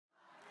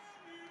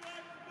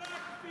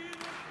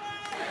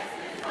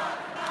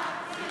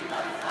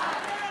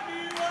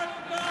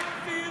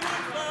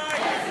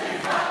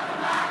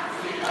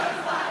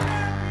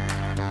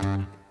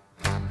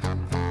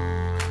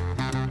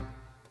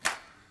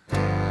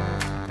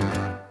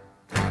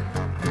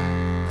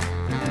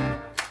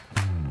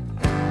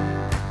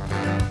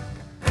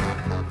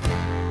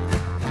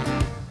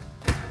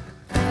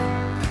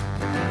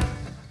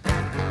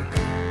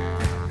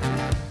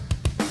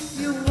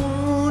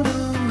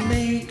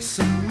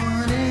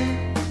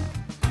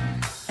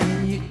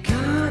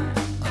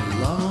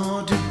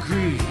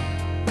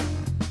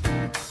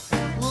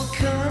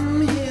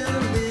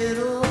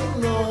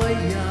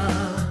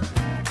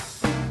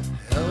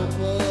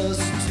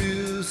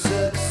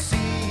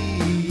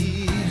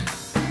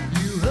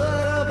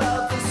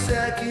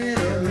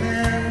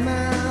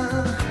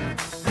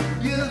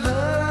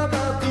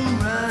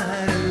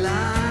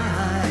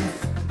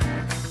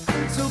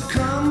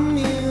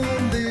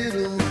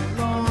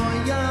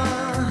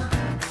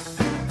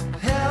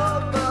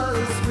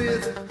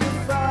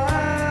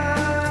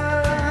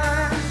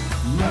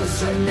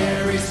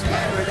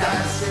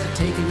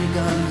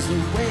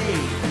away.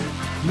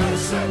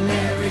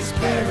 Mercenaries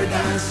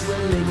paradise,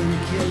 we're living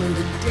and killing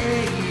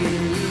today.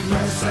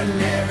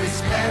 Mercenaries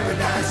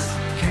paradise,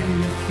 can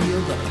you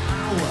feel the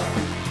power?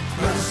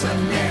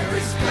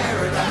 Mercenaries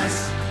paradise,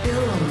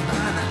 bill 'em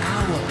by the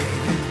hour,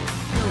 baby,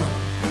 bill 'em.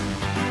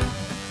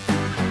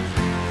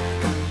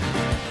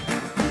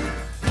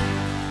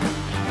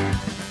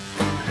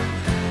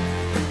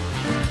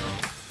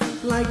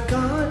 Like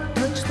God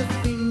touched the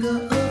finger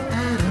of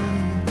Adam,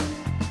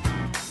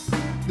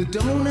 the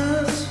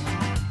donors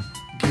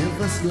give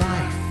us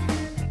life.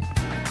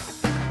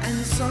 And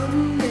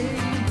someday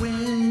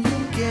when you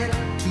get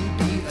to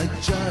be a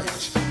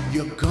judge,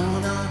 you're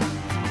gonna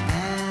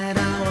add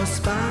our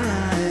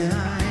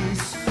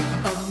spice.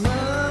 A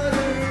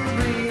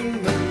murdering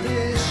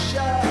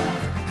militia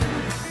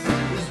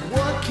is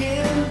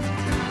working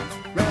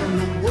round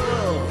the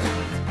world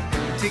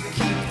to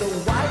keep the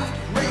white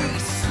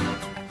race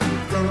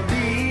from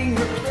being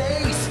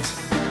replaced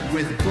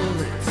with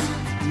bullets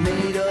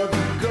made of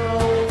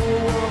gold.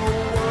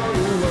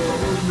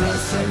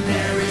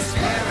 Mercenaries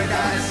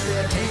paradise,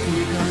 they're taking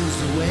your guns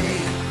away.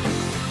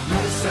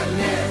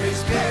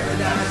 Mercenaries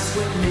paradise,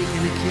 we're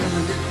making a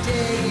killing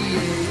today.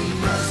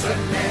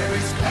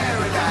 Mercenaries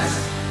paradise,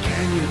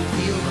 can you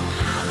feel the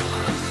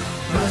power?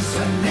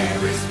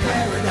 Mercenaries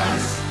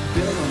paradise,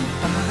 bill 'em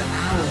by the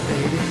hour,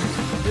 baby,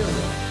 bill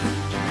 'em.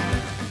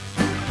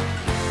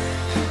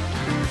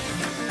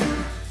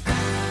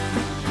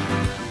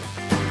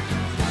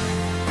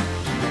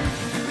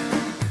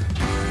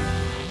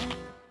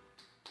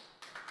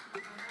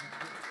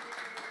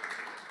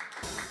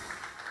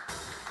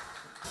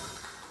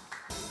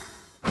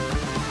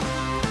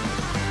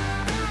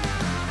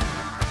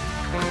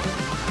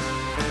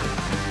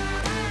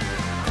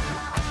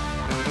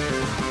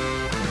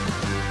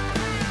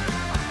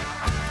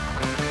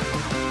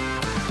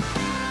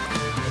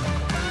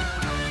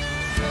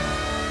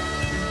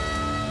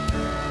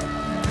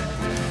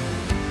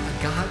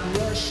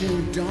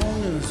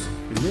 Donors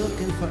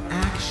looking for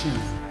action.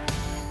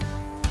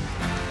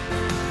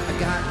 I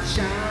got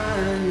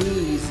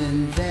Chinese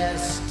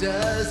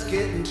investors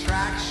getting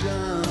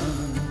traction.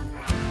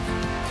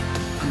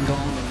 I'm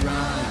gonna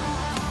run,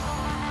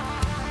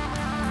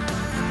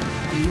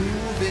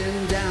 moving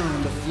down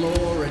to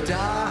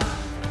Florida.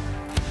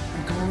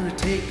 I'm gonna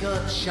take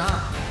up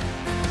shop.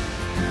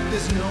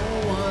 There's no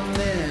one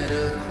there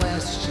to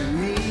question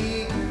me.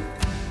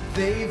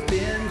 They've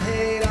been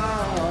paid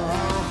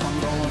off. I'm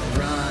gonna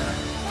run.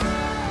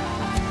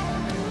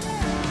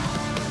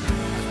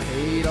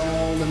 Paid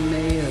all the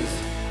mayors,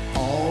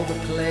 all the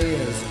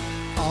players,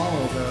 all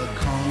the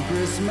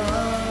congressmen.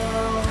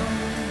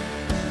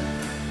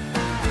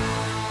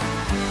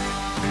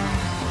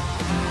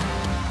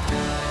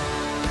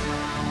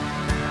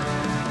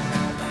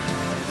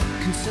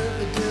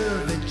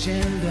 Conservative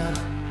agenda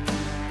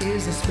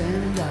is a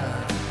spender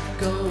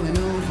going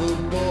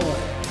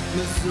overboard.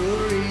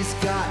 Missouri's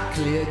got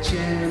clear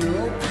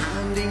channel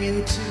pounding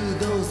into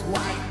those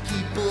white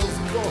people's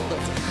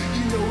gourds.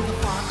 You know the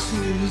Fox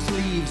News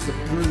leaves a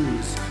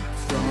bruise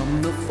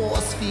from the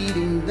force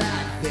feeding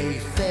that they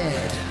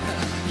fed.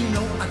 You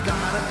know I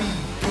gotta be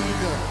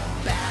bigger,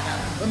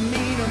 badder,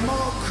 meaner,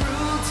 more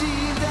cruelty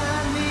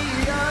than the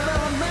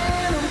other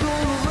man. I'm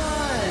gonna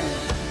run.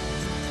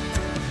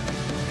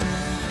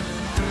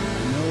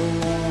 I know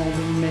all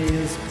the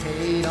mayors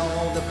paid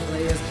all the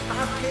players.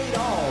 I paid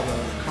all the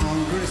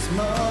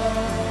congressmen.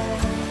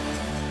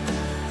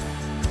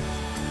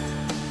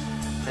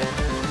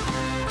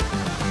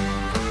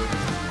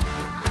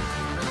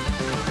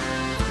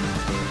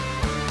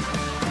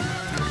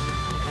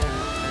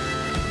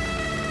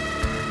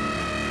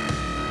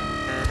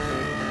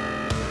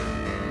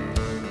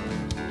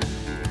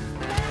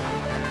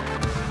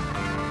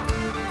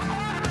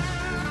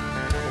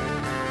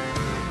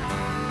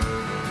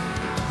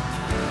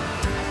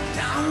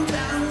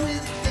 Down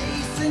with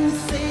faith and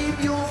save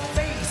your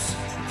face,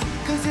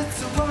 'cause it's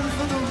a run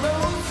for the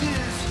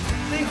roses.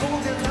 They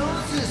hold their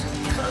noses,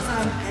 'cause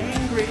I'm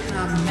angry and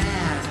I'm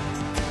mad,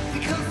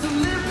 because the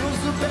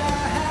liberals are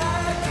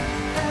bad.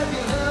 Have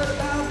you heard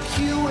about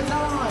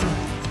QAnon?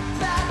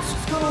 That's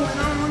what's going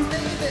on,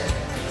 baby.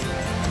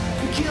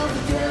 Kill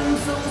the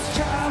damsels,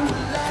 child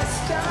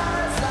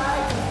molesters,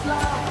 like a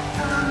fly.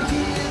 I'm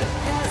here to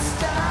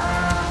pester.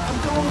 I'm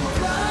gonna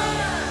run.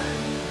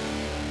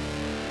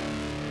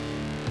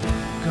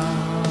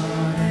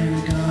 God and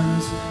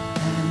guns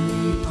and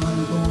the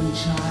unborn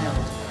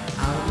child.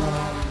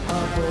 Outlaw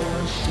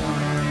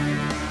abortion.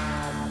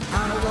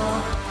 Outlaw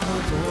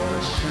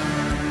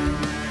abortion.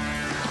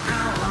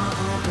 Outlaw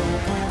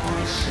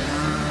abortion.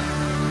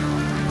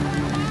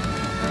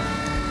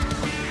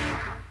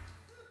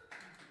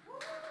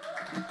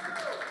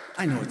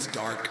 I know it's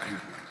dark. I know.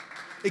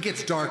 It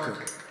gets darker.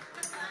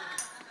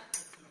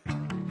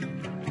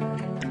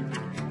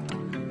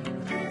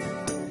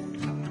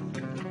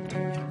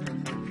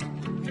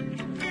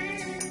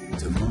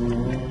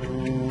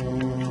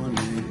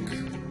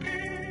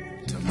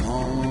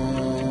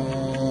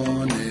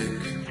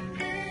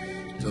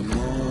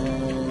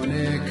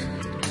 Demonic,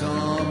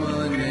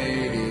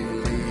 dominating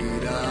lead.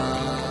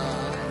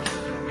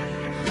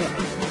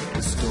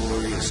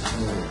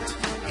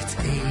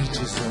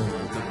 ages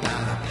old,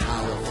 about a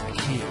powerful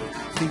king,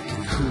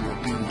 thinking who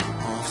will be my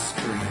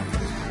offspring.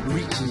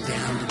 Reaching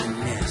down to the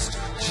nest,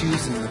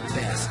 choosing the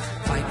best,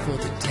 fight for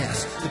the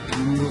test. The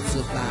blue will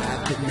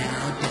survive, but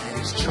now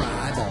daddy's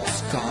tribe all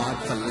scarred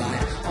for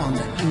life on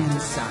the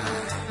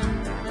inside.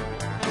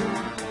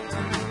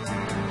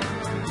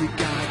 You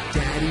got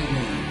daddy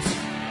wounds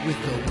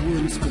with a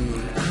wooden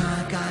spoon. I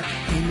got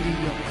into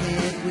your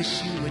head,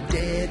 wish you were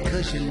dead,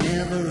 cause you're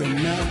never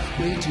enough,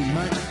 way too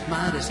much,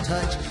 Midas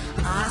touch.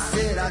 I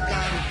said I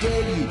gotta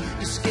dare you,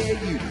 to scare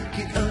you,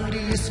 get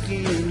under your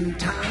skin,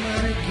 time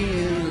and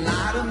again,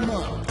 light 'em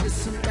up,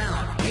 piss 'em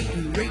out, hate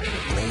and rake the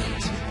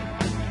rage.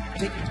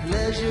 Take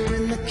pleasure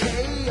in the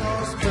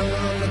chaos,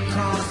 burn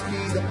across,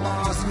 be the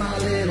boss, my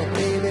little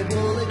baby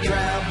bullet,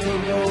 grab the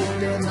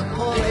rope and the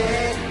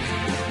pulley.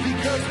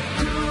 Because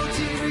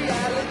cruelty,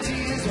 reality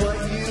is what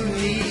you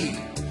need.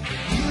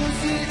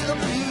 Use it,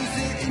 abuse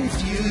it,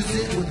 infuse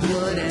it with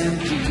blood and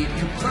greed.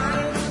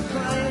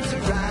 Compliance,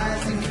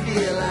 arising,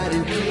 feel light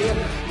and clear.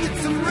 Get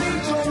some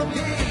rage on the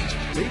page,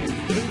 make me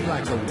behave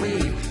like a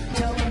wave.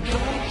 Tell me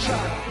don't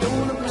try,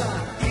 don't apply.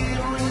 Get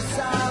on your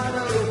side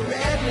of the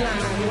red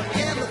line where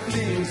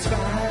everything's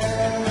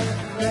fine.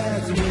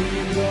 That's when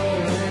you go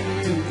and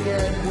you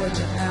get what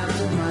you have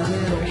to, my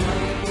little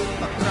money.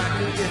 A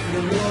cracker if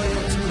you're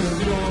loyal to the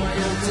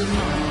royal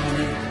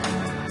demonic.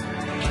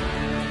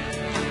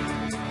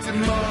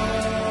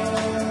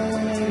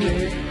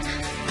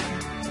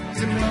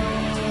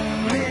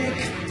 Demonic,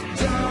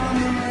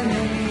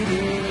 dominating.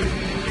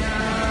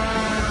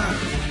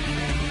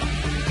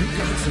 You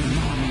got some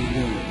mommy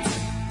wounds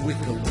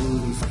with a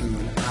wooden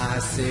spoon. I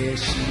said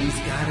she's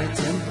got a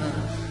temper,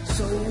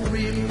 so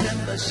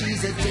remember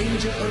she's a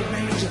danger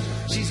arranger.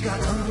 She's got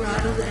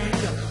unbridled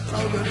anger, a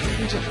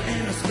revenger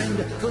and a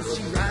spender. Cause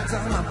she rides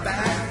on my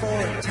back for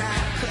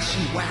attack, cause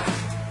she whack.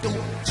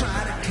 Don't try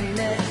to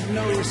connect,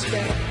 no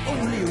respect,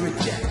 only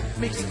reject.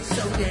 Makes it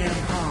so damn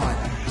hard,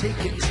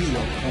 take it to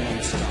a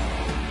porn star.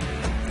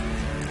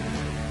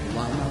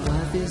 While my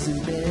wife is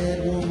in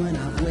bed, woman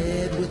I've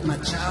wed with my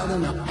child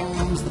in her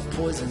arms. The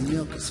poison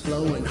milk is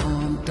flowing,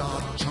 harm,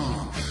 dark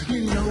charm.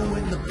 You know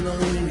when the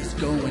blowing is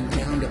going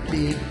down to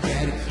Big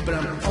Daddy, but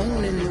I'm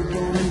owning the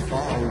roaming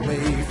far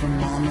away from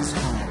mama's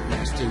home.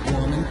 Nasty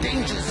woman,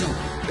 danger zone,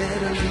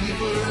 better leave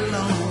her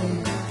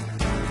alone.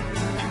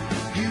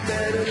 You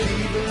better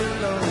leave her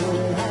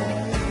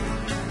alone.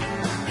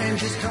 And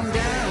just come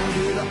down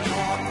to the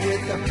park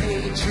with the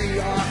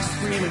patriarch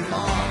screaming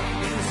mark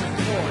in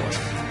support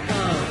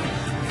of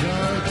the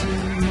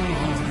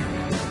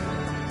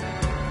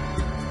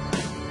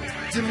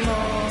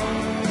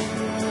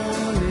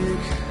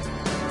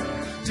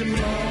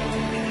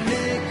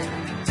demonic,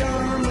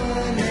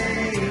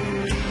 dominating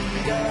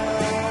leader.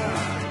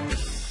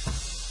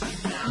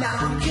 Now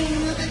I'm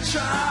king of the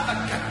tribe, I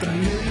got the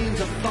millions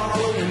of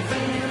following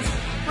fans,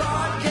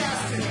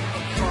 broadcasting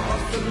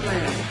across the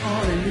land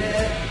on a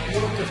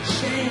network of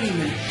shame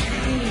and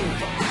pain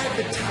for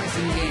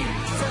advertising gain.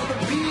 Sell the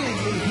beer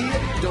you hear,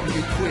 don't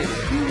be quick.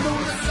 You know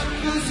the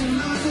suckers and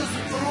losers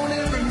on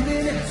every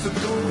minute, so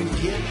go and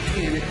get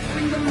in it.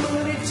 Bring the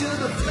money to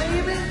the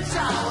flaming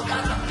tower,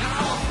 got the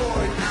power for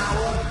an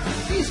hour.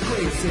 These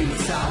grapes ain't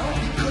sour,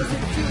 because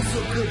it feels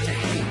so good to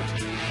hate.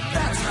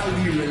 That's how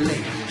we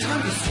relate.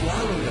 Time to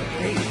swallow the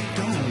bait,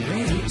 don't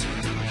wait.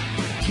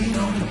 Get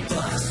on the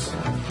bus.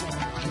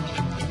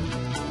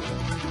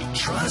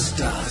 Trust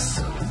us.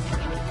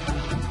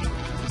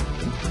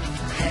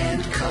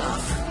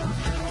 Handcuff.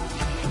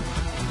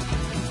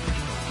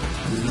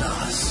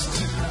 Lust.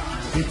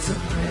 It's a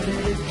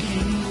predator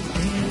game.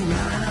 Ain't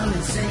right, I'm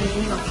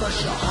insane. I'll flush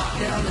your heart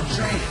down the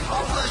drain.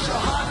 I'll flush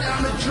your heart down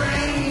the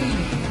drain.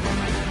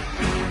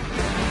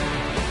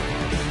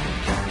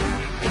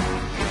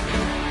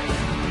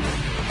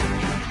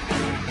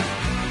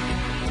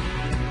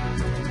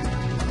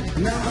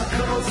 Now my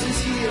cause is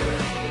here,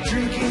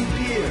 drinking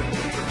beer,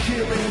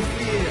 killing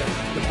fear,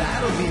 the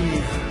battle be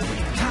near.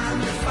 Time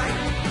to fight,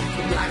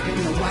 the black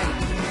and the white,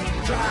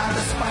 drive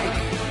the spike,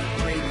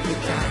 break the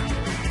kite,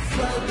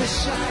 flood the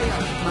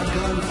shire, my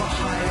gun for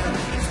hire.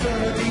 It's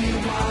gonna be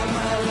wild,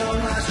 my long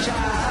last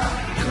child.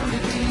 Come to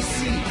DC,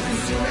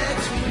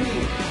 insurrect with me,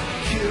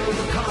 kill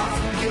the cops,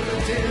 kill the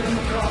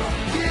Democrats,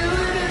 kill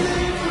it and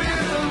live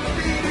with a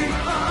beating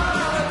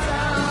heart.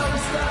 I'm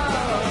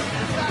stuck,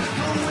 gotta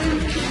go and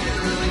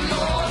kill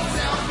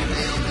yourself, you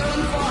little gun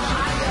for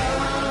hire.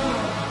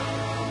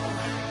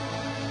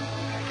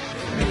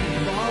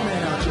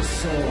 Vomit out your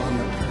soul on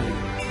the plate,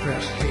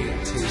 fresh hate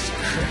tastes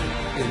crap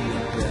in the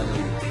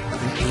belly. An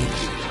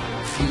ancient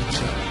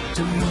future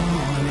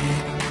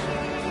demonic.